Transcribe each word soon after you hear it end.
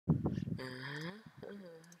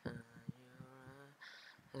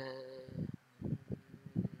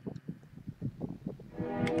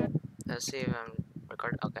Let's see if I'm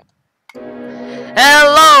recording. Okay.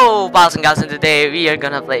 Hello, boys and girls, and today we are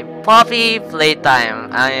gonna play Poppy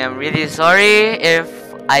Playtime. I am really sorry if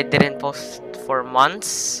I didn't post for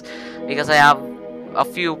months because I have a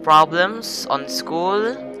few problems on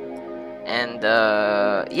school, and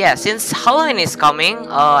yeah, since Halloween is coming,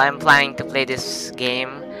 I'm planning to play this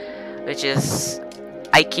game, which is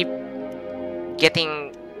I keep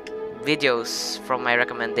getting videos from my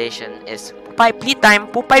recommendation is Pupay Playtime,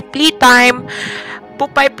 Pupay Playtime,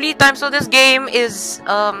 Pupay Playtime. So this game is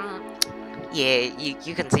yeah,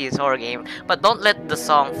 you can see it's a horror game, but don't let the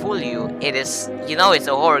song fool you. It is, you know, it's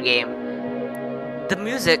a horror game. The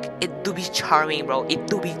music, it do be charming, bro. It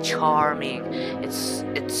do be charming. It's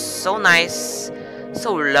so nice,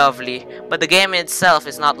 so lovely. But the game itself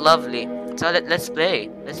is not lovely. So let's play.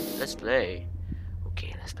 Let's play.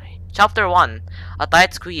 Okay, let's play. Chapter 1. A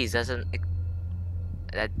tight squeeze as an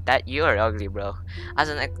that you're ugly, bro. As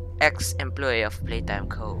an ex-employee of Playtime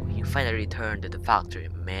Co., you finally returned to the factory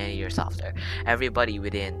many years after everybody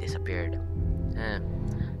within disappeared.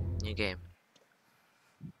 New game.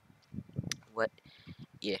 What?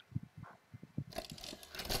 Yeah.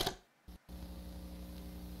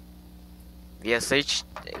 VSH.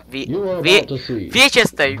 You are about to see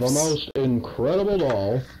VHS the tapes. most incredible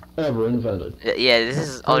doll ever invented. Yeah, this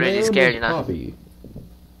is Her already name scary is now. Poppy,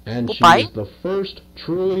 and she Popeye? is the first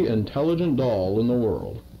truly intelligent doll in the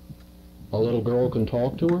world. A little girl can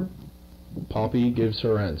talk to her. Poppy gives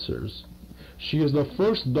her answers. She is the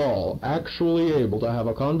first doll actually able to have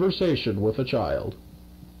a conversation with a child.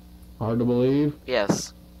 Hard to believe?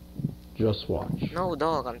 Yes. Just watch. No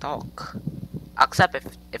dog can talk. Except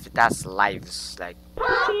if it has lives, like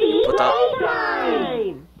Poppy put up.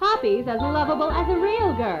 Playtime! Poppy's as lovable as a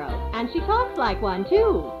real girl, and she talks like one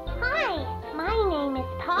too. Hi, my name is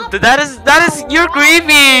Poppy. That is you're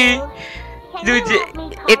creepy, dude.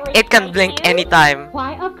 It can blink anytime.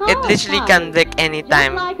 Why, of course, It literally Poppy. can blink Just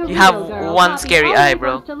anytime. like a You real have girl, one Poppy scary always eye,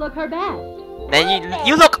 bro. wants to look her best. Then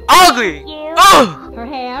you look ugly. Oh! Her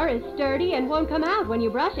hair is sturdy and won't come out when you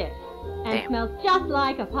brush it, and Damn. smells just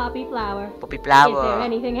like a poppy flower. Poppy Is there flower.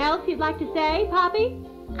 anything else you'd like to say, Poppy?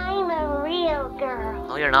 I'm a real girl,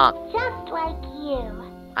 No, you're not. just like you.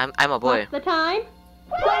 I'm a boy. What's the time?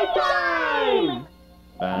 Playtime!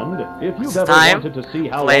 And if you've It's ever time. wanted to see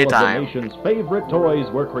how all Playtime. of the nation's favorite toys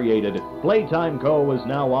were created, Playtime Co. is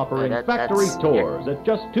now offering factory that's- tours at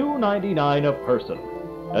just $2.99 a person.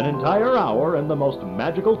 An entire hour in the most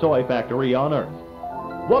magical toy factory on Earth.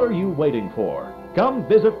 What are you waiting for? Come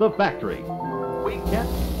visit the factory. We can't...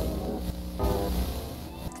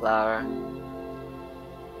 Flower.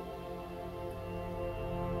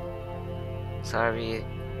 Sorry.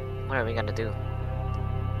 What are we gonna do?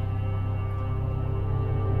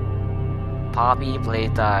 Poppy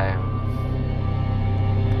Playtime.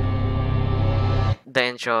 The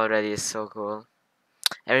intro already is so cool.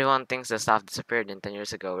 Everyone thinks the staff disappeared 10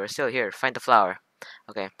 years ago. We're still here. Find the flower.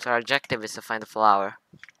 Okay, so our objective is to find the flower.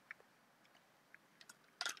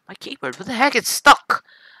 My keyboard, what the heck? It's stuck!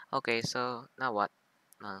 Okay, so now what?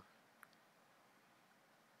 No.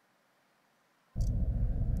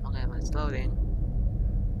 Okay, it's loading.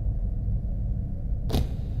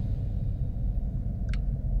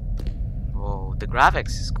 Whoa, the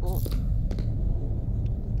graphics is cool.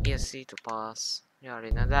 ESC to pause. You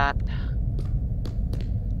already know that.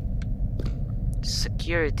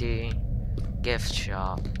 Security. Gift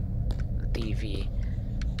shop. TV.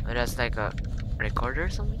 Oh, that's like a recorder or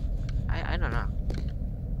something? I don't know.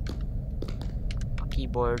 A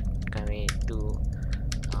keyboard. Can we do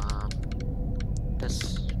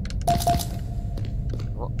this?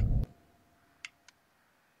 Whoa.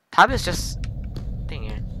 Tab is just thing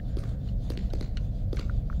here.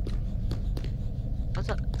 What's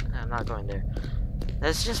that? I'm not going there.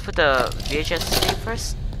 Let's just put the VHS tape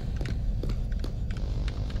first.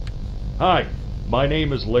 Hi, my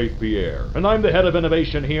name is Leif Pierre, and I'm the head of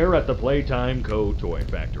innovation here at the Playtime Co. Toy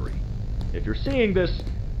Factory. If you're seeing this,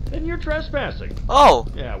 then you're trespassing. Oh!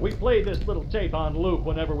 Yeah, we play this little tape on loop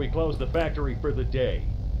whenever we close the factory for the day.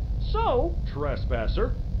 So,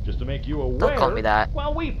 trespasser, just to make you aware, Don't call me that.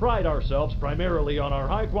 while we pride ourselves primarily on our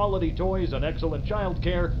high-quality toys and excellent child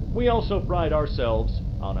care, we also pride ourselves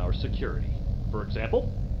on our security. For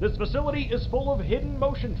example, this facility is full of hidden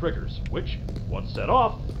motion triggers, which, once set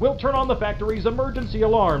off, will turn on the factory's emergency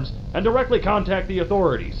alarms and directly contact the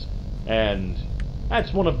authorities. And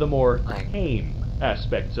that's one of the more tame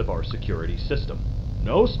aspects of our security system.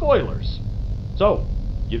 No spoilers. So,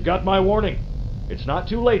 you've got my warning. It's not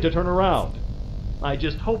too late to turn around. I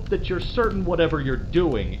just hope that you're certain whatever you're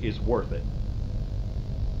doing is worth it.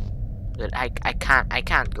 But I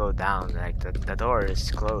can't go down. Like the door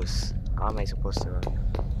is closed. How am I supposed to?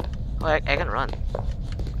 Oh, I can run.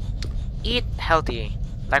 Eat healthy,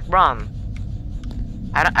 like Brom.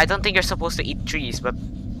 I don't think you're supposed to eat trees, but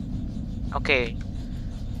okay.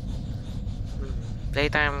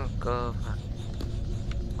 Playtime go.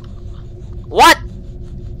 What?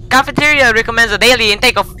 Cafeteria recommends a daily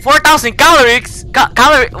intake of 4,000 calories.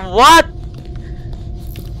 What?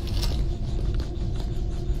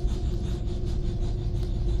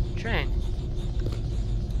 Train.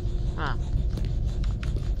 Huh.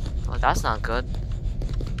 Well, that's not good.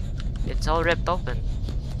 It's all ripped open.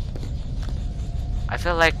 I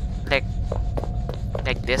feel like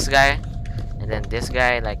this guy and then this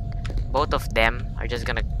guy, like both of them are just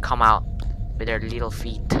gonna come out with their little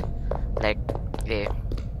feet. Like, yeah.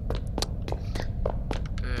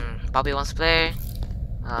 Bobby wants to play.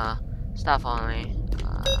 Staff only.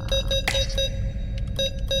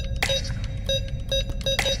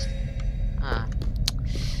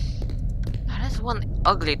 That is one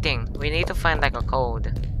ugly thing. We need to find like a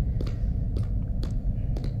code.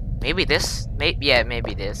 Maybe this? Yeah,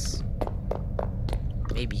 maybe this.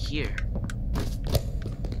 Maybe here.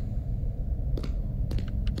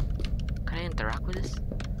 Can I interact with this?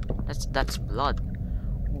 That's blood.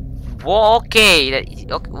 Whoa, okay.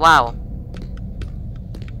 Okay, wow.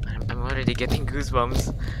 I'm already getting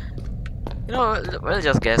goosebumps. You know, we'll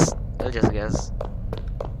just guess.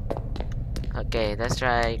 Okay, let's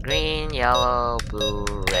try green, yellow, blue,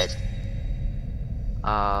 red.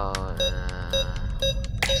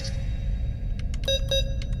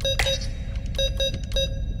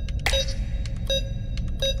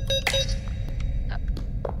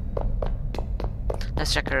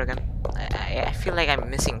 Let's check her again. I feel like I'm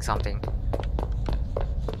missing something.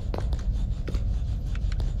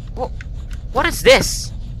 What is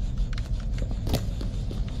this?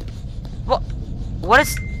 What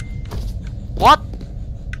is? What?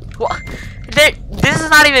 This is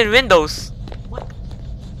not even Windows. What?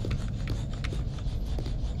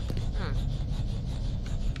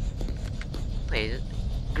 Wait,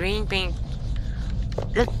 green, pink.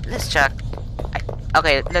 Let's check.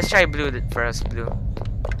 Okay, let's try blue first. Blue.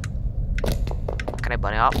 Can I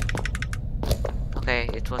bunny up? Okay,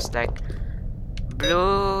 it was like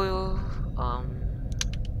blue,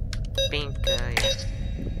 pink. Yeah.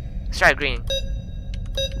 Let's try green.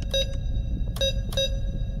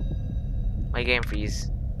 My game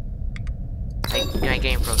freeze. My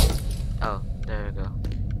game froze. Oh, there we go.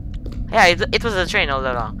 Yeah, it was a train all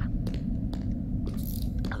along.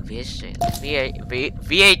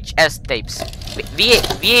 VHS tapes.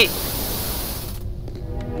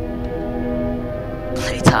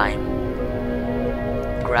 Playtime.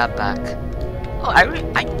 Grab back. Oh,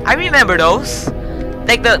 I remember those.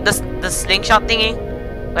 Like the slingshot thingy,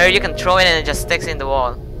 where you can throw it and it just sticks in the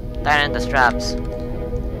wall. Tighten the straps.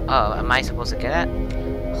 Oh, am I supposed to get it?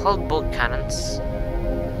 Hold both cannons.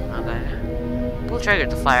 Okay. Pull trigger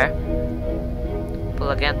to fire. Pull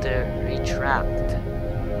again to retract.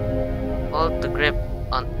 Hold the grip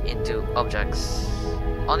on into objects.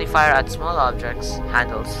 Only fire at small objects.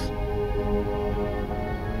 Handles.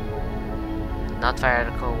 Not fire at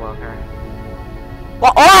a co-worker.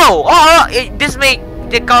 This may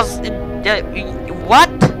cause what?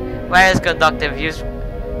 Where is conductive use?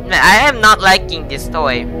 I am not liking this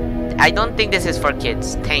toy. I don't think this is for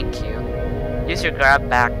kids. Thank you. Use your grab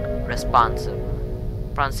back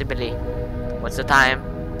responsibly. What's the time?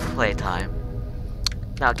 Playtime.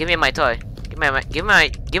 Now give me my toy. Give me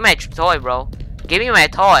my toy, bro. Give me my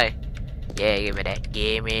toy. Yeah, give me that.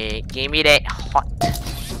 Give me that hot.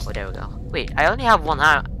 Oh, there we go. Wait, I only have one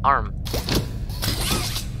arm.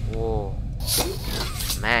 Whoa.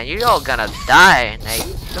 Man, you're all gonna die. Like,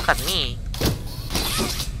 look at me.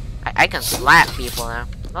 I can slap people now.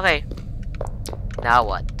 Okay. Now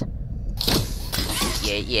what?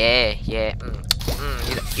 Yeah.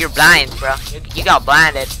 You're blind, bro. You got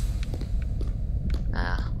blinded.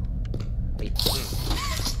 Wait.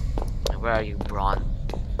 Where are you, Braun?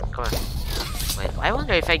 Come on. Wait, I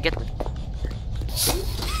wonder if I get the...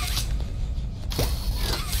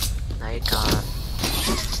 No, you can't.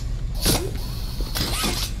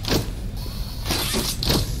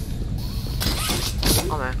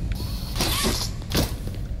 Oh, man.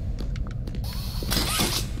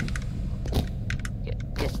 Get.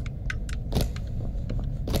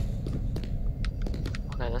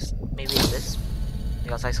 Okay, let's... Maybe it's this.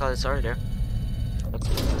 Because I saw this earlier.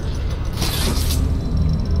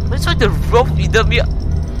 What's with the rope?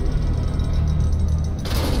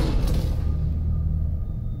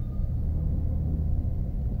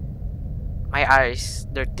 My eyes,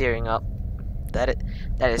 they're tearing up. That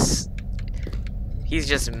is He's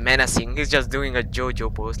just menacing. He's just doing a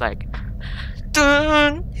JoJo pose, like.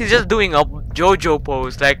 Dun! He's just doing a JoJo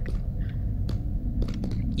pose, like.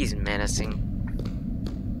 He's menacing.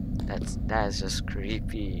 That is just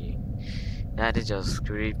creepy. That is just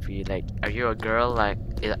creepy. Like, are you a girl? Like,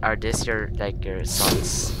 are this your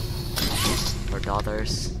sons or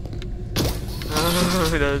daughters?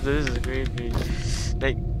 This is creepy.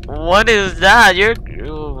 Like, what is that?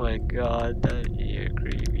 Oh my god, you're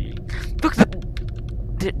creepy. Look,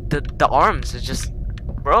 the arms are just,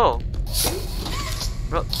 bro.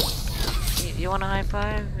 You want a high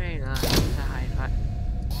five? There you go. It's a high five.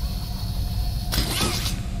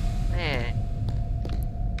 Hey.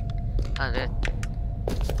 Oh, good.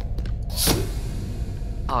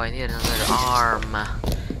 Oh, I need another arm. I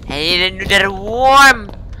need another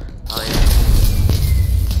arm. Oh yeah.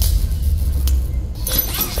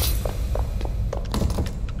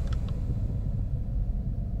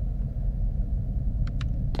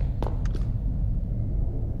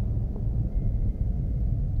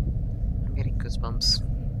 I'm getting goosebumps.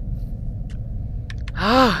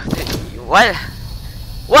 Oh, what?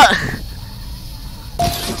 What?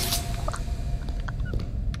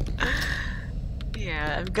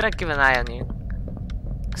 Yeah, I'm gonna keep an eye on you.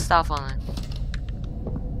 Stuff on it.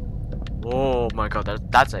 Oh my god,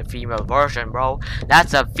 that's a female version, bro.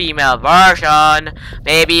 That's a female version.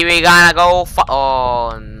 Maybe we gonna go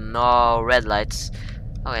oh no, red lights.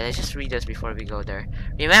 Okay, let's just read this before we go there.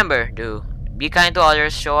 Remember, be kind to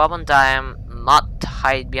others, show up on time, not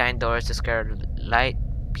hide behind doors to scare light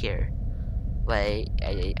peer. Wait,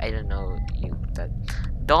 I don't know you that.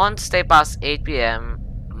 Don't stay past 8 p.m.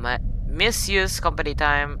 Misuse company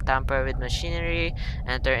time, tamper with machinery,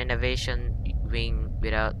 enter innovation wing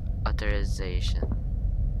without authorization.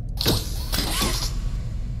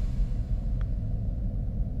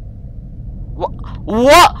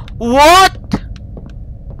 What?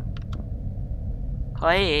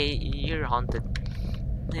 Hey, you're haunted.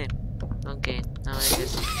 Hey, okay, now I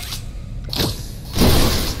just.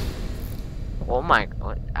 Oh my!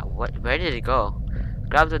 What? Where did it go?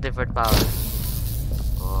 Grab the different power.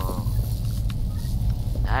 Oh,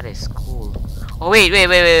 that is cool. Oh wait.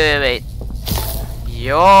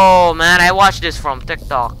 Yo, man, I watched this from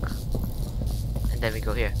TikTok. And then we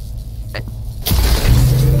go here.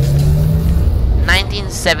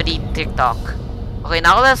 1970 TikTok. Okay,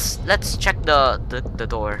 now let's check the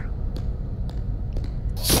door.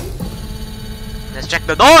 Let's check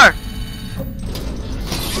the door.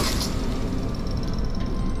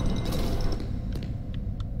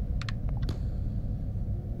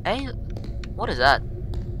 Hey, what is that?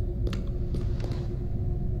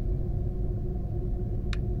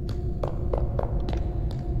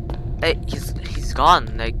 Hey, he's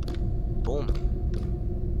gone. Like, boom.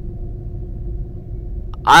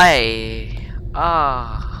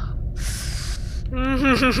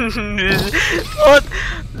 What?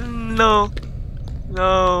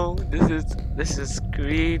 No. This is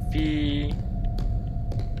creepy.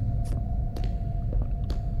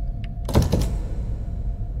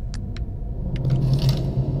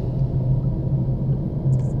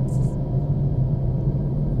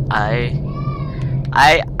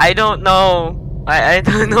 I don't know. I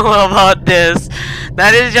don't know about this.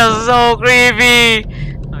 That is just so creepy.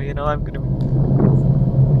 Oh, you know I'm gonna.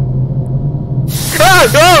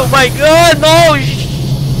 Oh my god, no!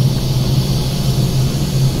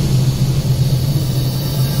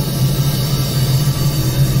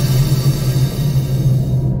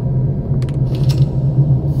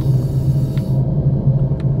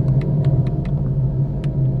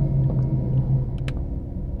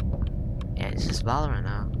 Yeah, this is Valorant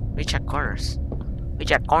now. We check corners.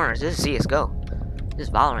 This is CSGO. This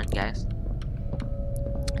is Valorant, guys.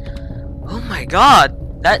 Oh my god!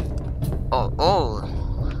 That. Oh well.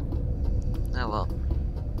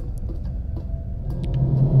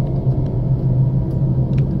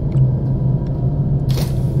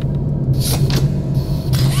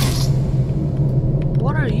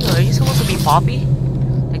 What are you? Are you supposed to be Poppy?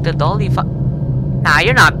 Like the dolly? Nah,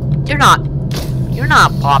 you're not. You're not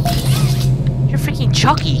Poppy. You're freaking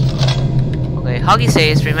Chucky. Okay, Huggy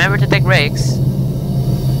says, remember to take breaks.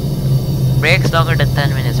 Breaks longer than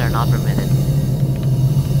 10 minutes are not permitted.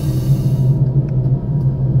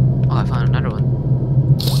 Oh, I found another one.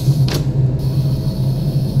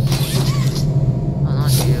 Oh,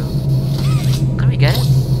 not you. Can we get it?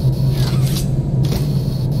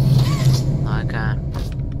 No, I can't.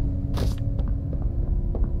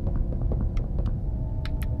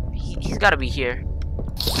 He's gotta be here.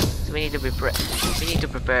 So we need to prepare.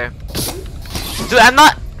 Dude, I'm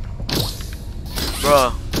not.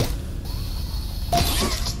 Bro.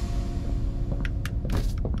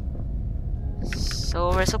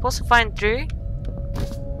 we're supposed to find 3.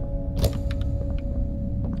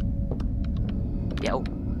 Yeah. Oh.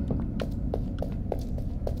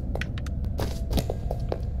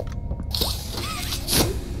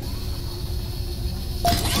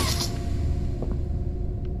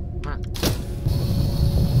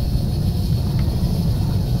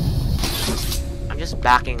 I'm just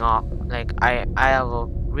backing up. Like I have a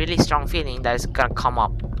really strong feeling that it's gonna come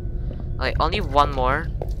up. Okay, only one more,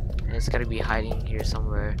 and it's gonna be hiding here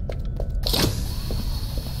somewhere.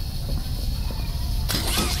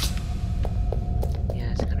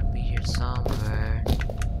 Yeah, it's gonna be here somewhere.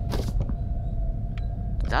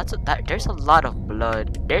 There's a lot of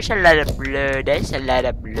blood. There's a lot of blood. There's a lot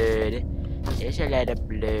of blood. There's a lot of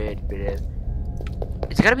blood.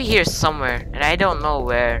 It's gonna be here somewhere, and I don't know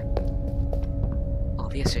where.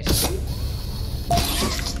 Oh, yes, yes.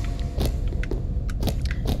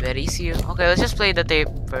 Where is you? Okay, let's just play the tape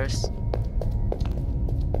first.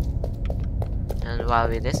 And while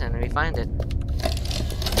we listen, we find it.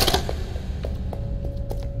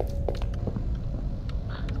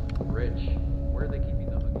 Rich, where are they keeping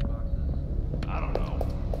the huggy boxes? I don't know.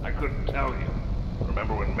 I couldn't tell you.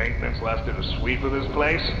 Remember when maintenance last did a sweep of this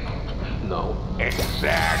place? No.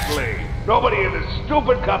 Exactly. Nobody in this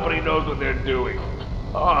stupid company knows what they're doing.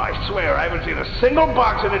 Oh, I swear I haven't seen a single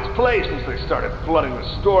box in its place since they started flooding the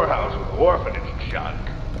storehouse with orphanage junk.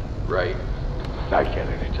 Right. I get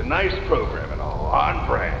it. It's a nice program and all on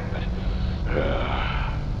brand, but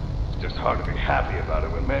it's just hard to be happy about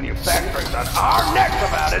it when manufacturing's on our necks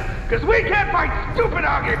about it because we can't find stupid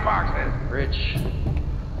huggy boxes. Rich.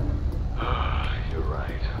 You're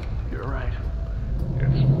right. You're right.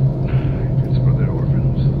 It's for the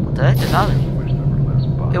orphans. What the heck is happening? Wish there were less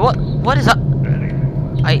boxes. Hey, what is up? Anything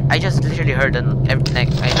less. I just literally heard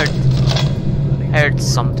everything. I heard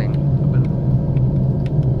something.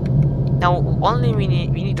 Now only we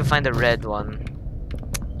need to find the red one.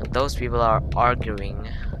 And those people are arguing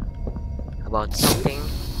about something.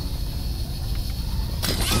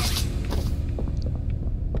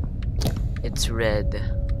 It's red.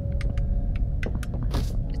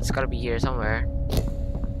 It's gotta be here somewhere.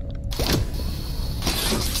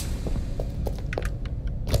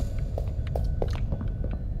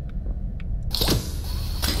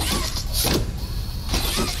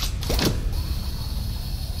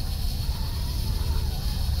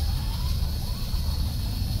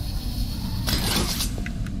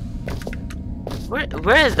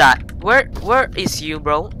 Where is that? Where is you,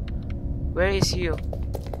 bro? Where is you?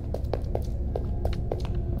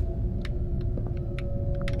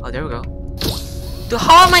 Oh, there we go. Dude,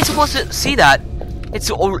 how am I supposed to see that? It's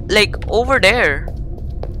like over there.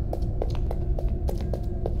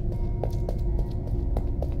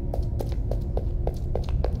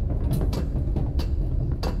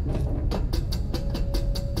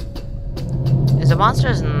 Is the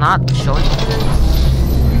monsters not showing me?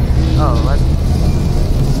 Oh, what?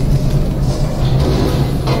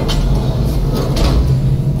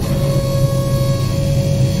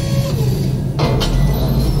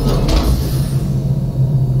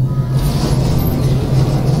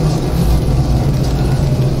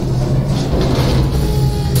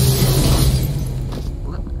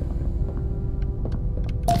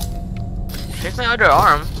 Check my other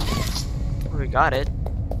arm. We got it.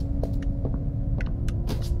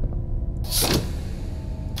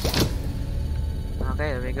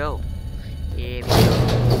 Okay, there we go. Here we go.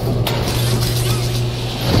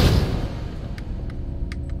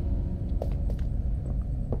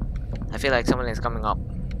 I feel like someone is coming up.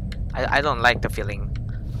 I don't like the feeling.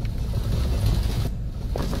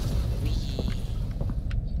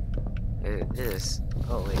 This.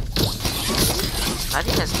 Oh wait.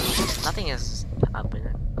 Nothing has happened.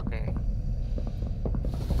 Okay.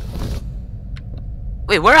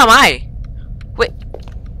 Wait, where am I? Wait.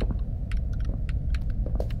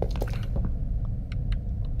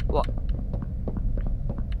 What?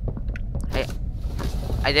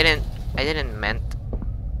 I didn't meant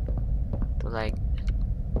to like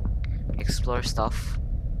explore stuff.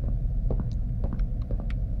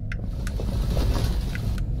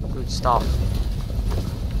 Good stuff.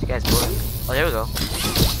 You guys work. Oh, there we go.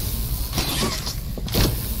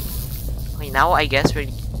 Okay, now I guess we're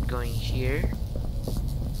going here.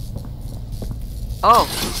 Oh!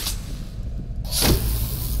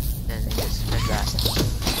 Then we just press that.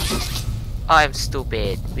 Oh, I'm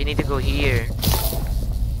stupid. We need to go here.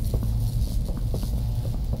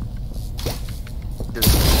 Dude.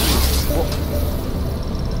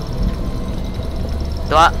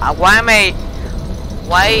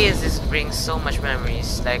 Why is this bring so much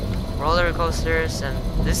memories? Like roller coasters, and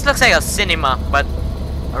this looks like a cinema, but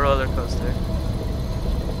a roller coaster.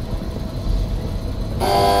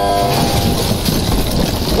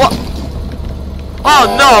 What? Oh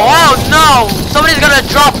no! Oh no! Somebody's gonna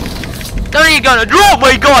drop! Somebody's gonna drop! Oh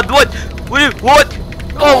my god! What? What?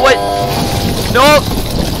 Oh what? No!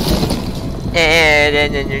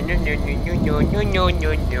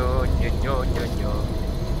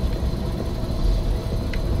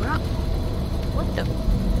 What the?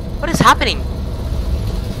 What is happening?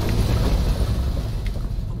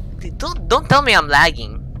 Don't tell me I'm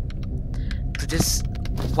lagging. To this,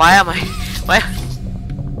 why am I? Why?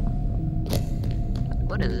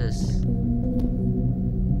 What is this?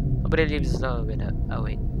 Nobody leaves without. Oh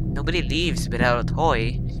wait, nobody leaves without a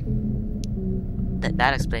toy.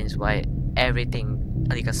 That explains why everything,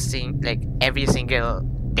 like every single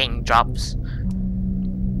thing drops.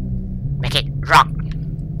 Make it rock.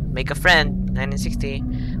 Make a friend. 1960.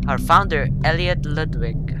 Our founder, Elliot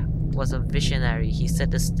Ludwig, was a visionary. He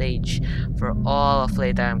set the stage for all of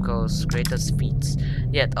Playtime Co's greatest feats.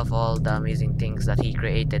 Yet, of all the amazing things that he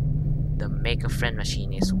created, the Make a Friend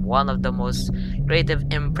machine is one of the most creative,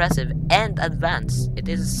 impressive, and advanced. It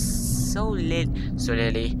is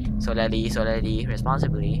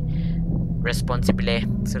responsibly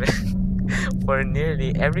for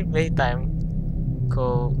nearly every Playtime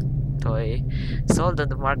Co toy sold on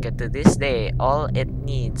the market to this day. All it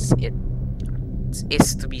needs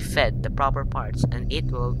is to be fed the proper parts, and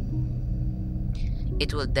it will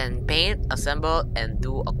then paint, assemble, and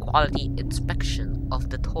do a quality inspection of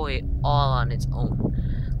the toy all on its own.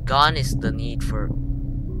 Gone is the need for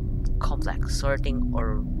complex sorting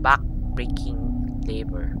or back-breaking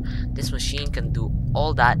labor. This machine can do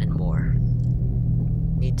all that and more.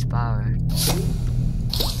 Needs power. I'm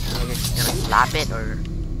just gonna slap it, or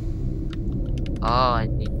oh, it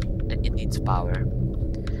needs power.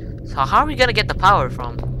 So how are we gonna get the power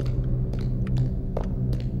from?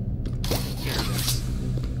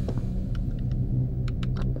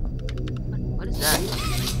 What is that?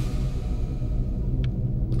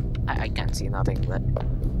 I can't see nothing, but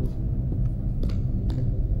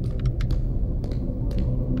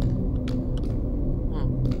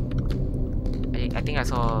I think I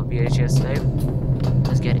saw a VHS there.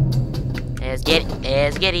 Let's get it. Let's get it.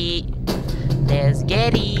 Let's get it. Let's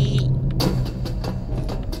get it.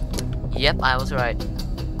 Yep, I was right.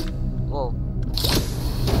 Whoa.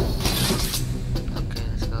 Okay,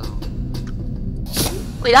 let's go.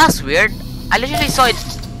 Wait, that's weird. I literally saw it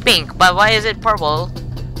pink, but why is it purple?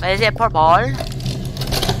 Why is it purple?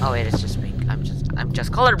 Oh wait, it's just pink. I'm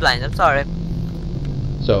just colorblind. I'm sorry.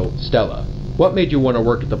 So, Stella, what made you want to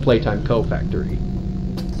work at the Playtime Co. factory?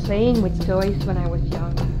 Playing with toys when I was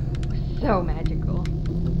young was so magical.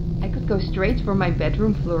 I could go straight from my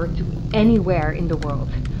bedroom floor to anywhere in the world.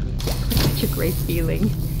 It was such a great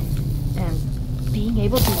feeling. And being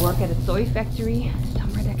able to work at a toy factory,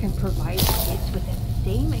 somewhere that can provide kids with that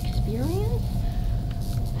same experience,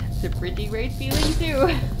 that's a pretty great feeling too.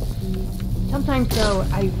 Sometimes though,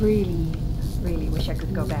 I really wish I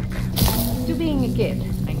could go back to being a kid,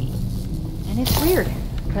 I mean. And it's weird.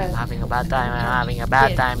 I'm having a bad time. I'm having a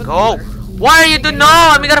bad time. Go! Why are you doing? No!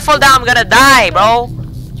 I'm gonna fall down. I'm gonna die, bro.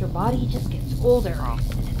 Your body just gets older and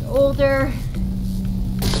older,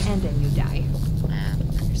 and then you die. Man,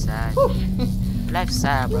 you're sad. Life's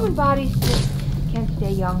sad, bro. Human bodies just can't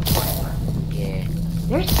stay young forever. Yeah.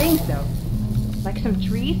 There's things though, like some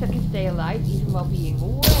trees that can stay alive even while being way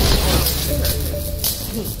older. I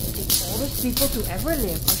mean, the oldest people to ever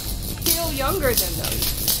live are still younger than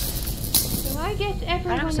those. So I guess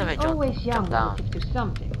everyone is always young relative to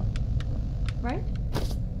something, right?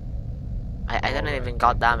 I didn't even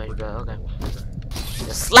got damage, bro. Okay.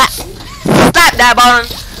 Just slap that button.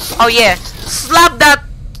 Oh yeah, slap that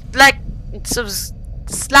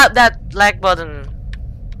slap that like button.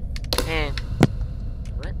 Man,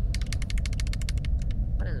 what?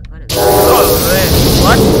 What is that? Oh,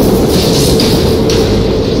 what?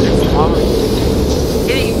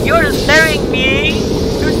 You're staring me.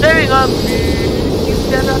 You're staring at me. You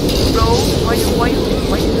staring at me, bro. Why you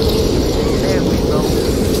stare at me, bro?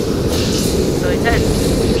 So it says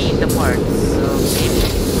feed the parts. So maybe,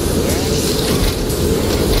 yeah.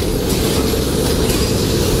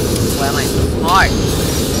 Why am I so smart?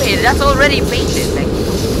 Wait, that's already painted. Like,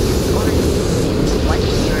 what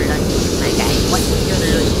is your lunch, my guy? What is your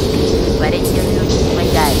lunch? What is your lunch, my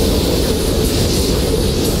guy?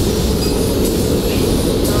 Okay,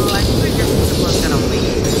 so I think we're just gonna wait.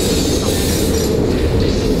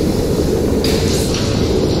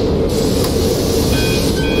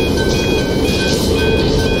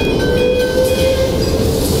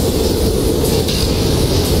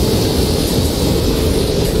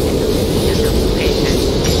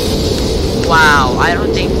 Wow, I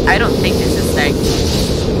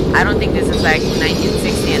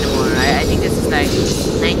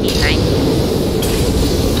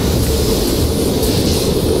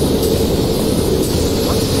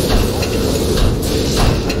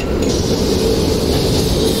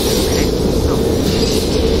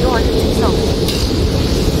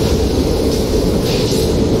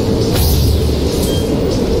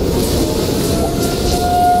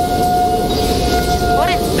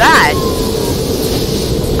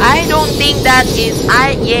is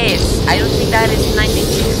yes. I don't think that is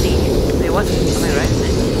 1960. Wait, what? Am I right?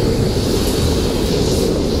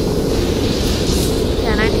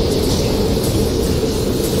 Yeah, 1960.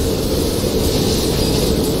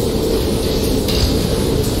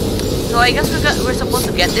 So I guess we're supposed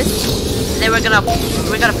to get this, and then we're gonna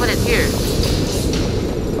put it here.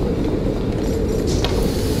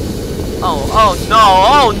 Oh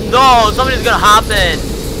no! Something's gonna happen.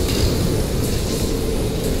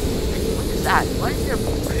 What is that? Why is there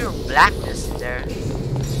pure blackness in there?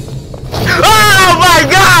 Oh my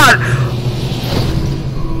god!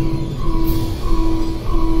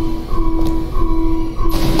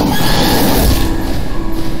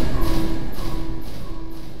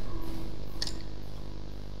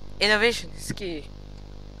 Innovation is key.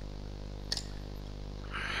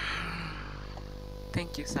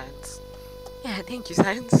 Thank you, science. Yeah, thank you,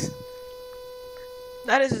 science.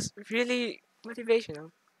 That is really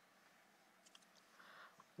motivational.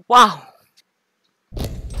 Wow.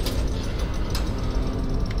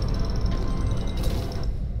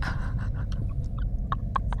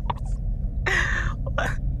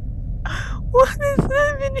 What is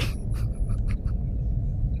happening?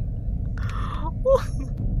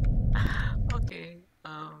 Okay,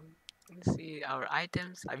 let's see our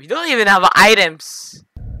items. We don't even have items.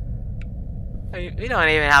 We don't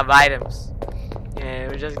even have items. Yeah,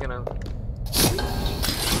 we're just gonna.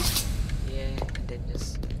 Yeah, and then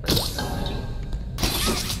just.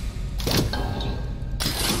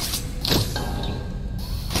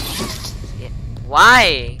 Yeah.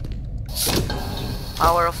 Why?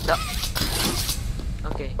 Power of the.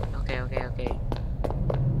 Okay.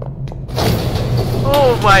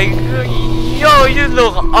 Oh my god, yo, you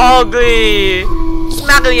look ugly!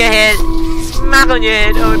 Smack on your head! Smack on your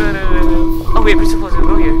head! Oh no. Oh wait, we're supposed to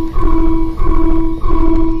go here.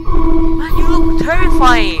 Man, you look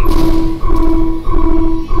terrifying!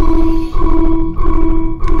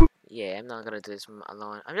 Yeah, I'm not gonna do this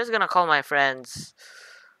alone. I'm just gonna call my friends.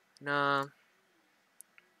 No.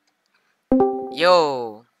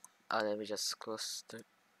 Yo! Oh, let me just close the...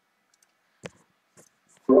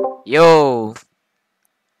 Yo!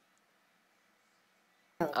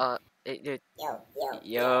 Hey, dude.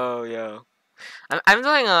 Yo. I'm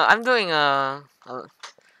doing a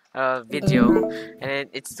video, and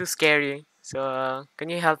it's too scary. So can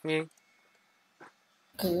you help me?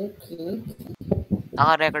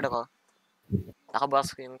 Naka-record ako.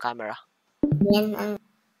 Nakabukas ko yung camera.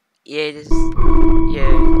 Yeah, just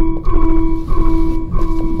yeah.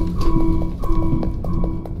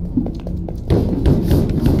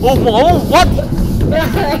 Oh, what?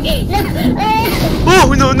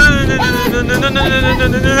 Oh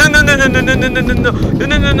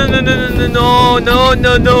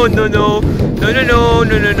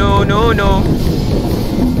no!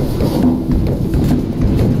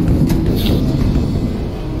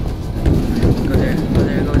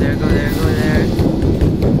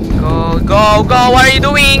 Go! What are you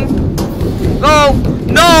doing? Go!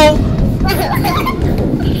 No!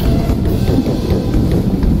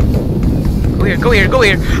 Go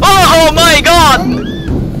here! Oh my god!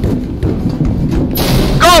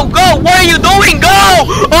 Go! What are you doing? Go!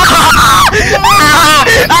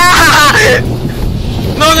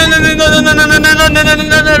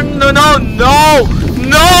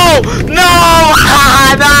 No!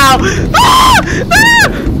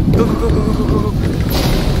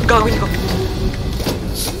 Go!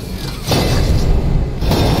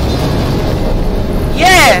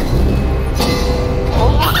 Yeah!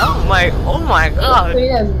 Oh my god!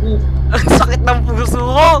 Ang sakit ng puso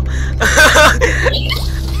ko!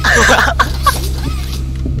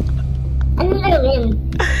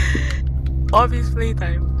 Obvious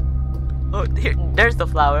playtime. Oh, there's the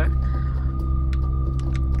flower.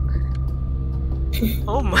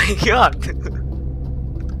 Oh my god!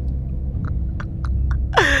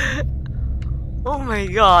 Oh my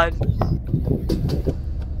god!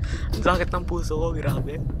 Ang sakit ng puso ko,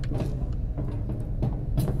 grabe.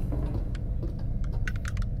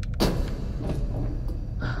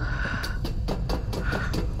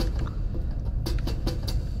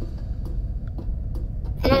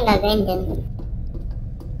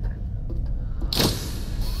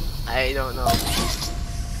 I don't know.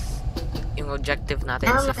 Yung objective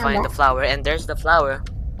natin is to find the flower, and there's the flower.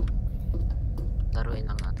 Laruin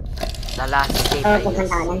lang natin. The last state, I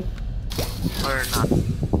guess. Or not.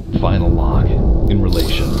 Final log. In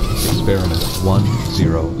relation, experiment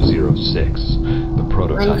 1006, the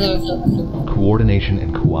prototype. Coordination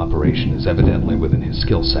and cooperation is evidently within his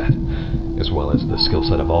skill set, as well as the skill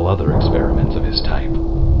set of all other experiments of his type.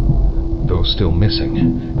 Though still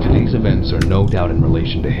missing, today's events are no doubt in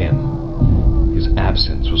relation to him. his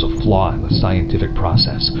absence was a flaw in the scientific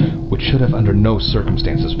process, which should have under no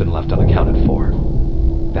circumstances been left unaccounted for.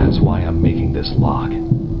 That's why I'm making this log,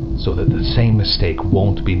 so that the same mistake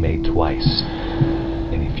won't be made twice.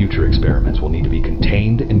 Any future experiments will need to be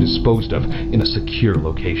contained and disposed of in a secure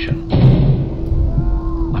location.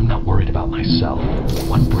 I'm not worried about myself.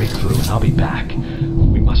 One breakthrough and I'll be back.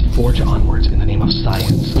 We must forge onwards in the name of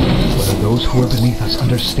science, whether those who are beneath us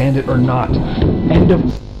understand it or not. End of...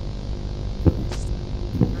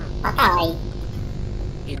 Patay.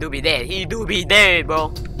 He do be dead. He do be dead,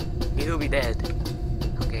 bro. He do be dead.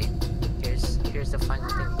 Okay. Here's the final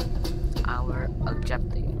thing. Our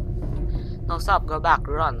objective. No, stop. Go back.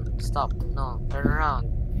 Run. Stop. No. Turn around.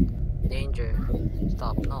 Danger.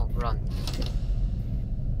 Stop. No. Run.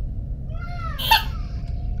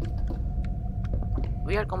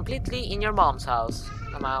 We are completely in your mom's house.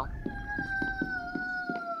 Somehow.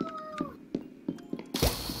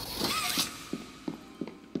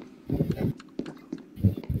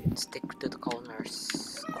 Stick to the corners.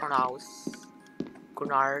 Corners.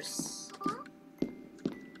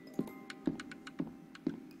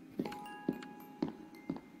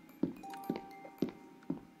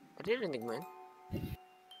 Naririnig mo yun?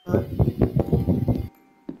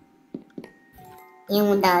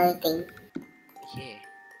 Yung dating. Yeah.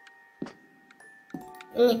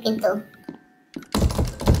 Yung pinto.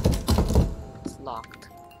 It's locked.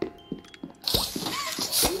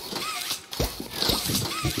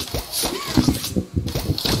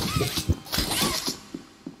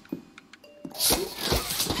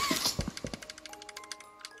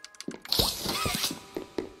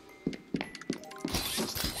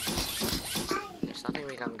 There's nothing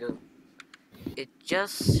we can do. It's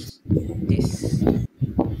just this.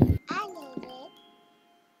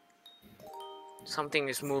 Something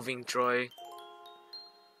is moving, Troy.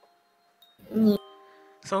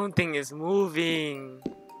 Something is moving.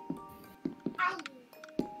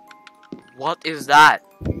 What is that?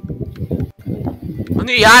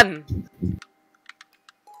 Ano yan?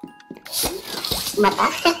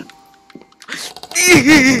 Mata?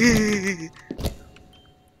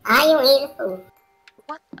 Yung ilso.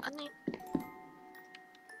 What? Ano yun?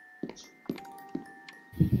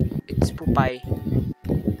 It's pupay.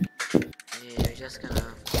 Yeah, we're just gonna...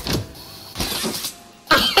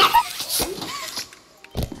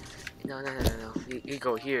 No. We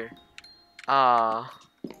go here.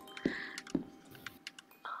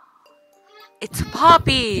 It's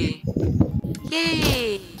Poppy!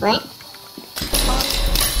 Yay! What?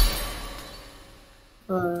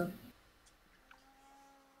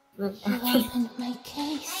 You opened my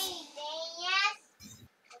case.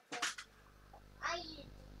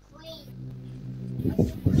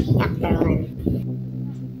 Chapter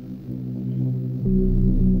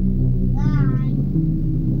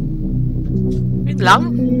 1. Wait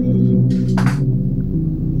lang?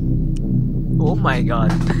 Oh my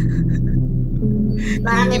god.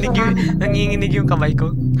 Nanginginig yung kamay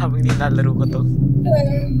ko habang nilalaro ko to.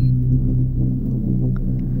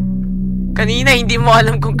 Kanina hindi mo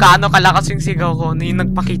alam kung kaano kalakas yung sigaw ko nung yung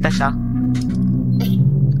nagpakita siya.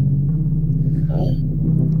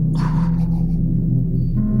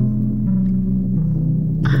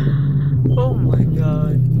 Oh my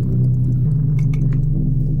god.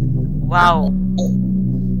 Wow.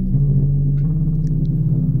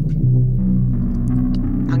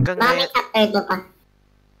 Hanggang ngayon. Bakit chapter 2 pa?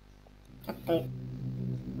 Chapter.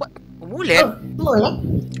 What? Umulit? Umulit?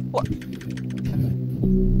 What?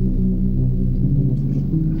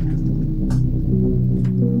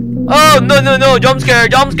 Oh, no. Jump scare.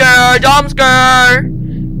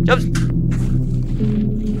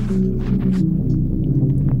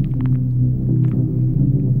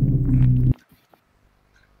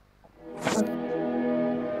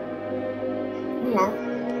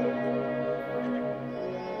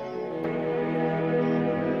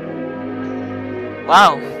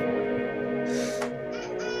 Wow.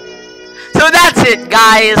 So that's it,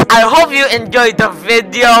 guys. I hope you enjoyed the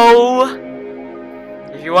video.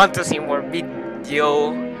 If you want to see more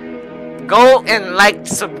video, go and like,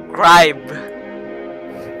 subscribe.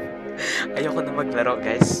 Ayoko na maglaro,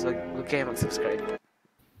 guys. Huwag kayo mag-subscribe.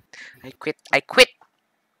 I quit.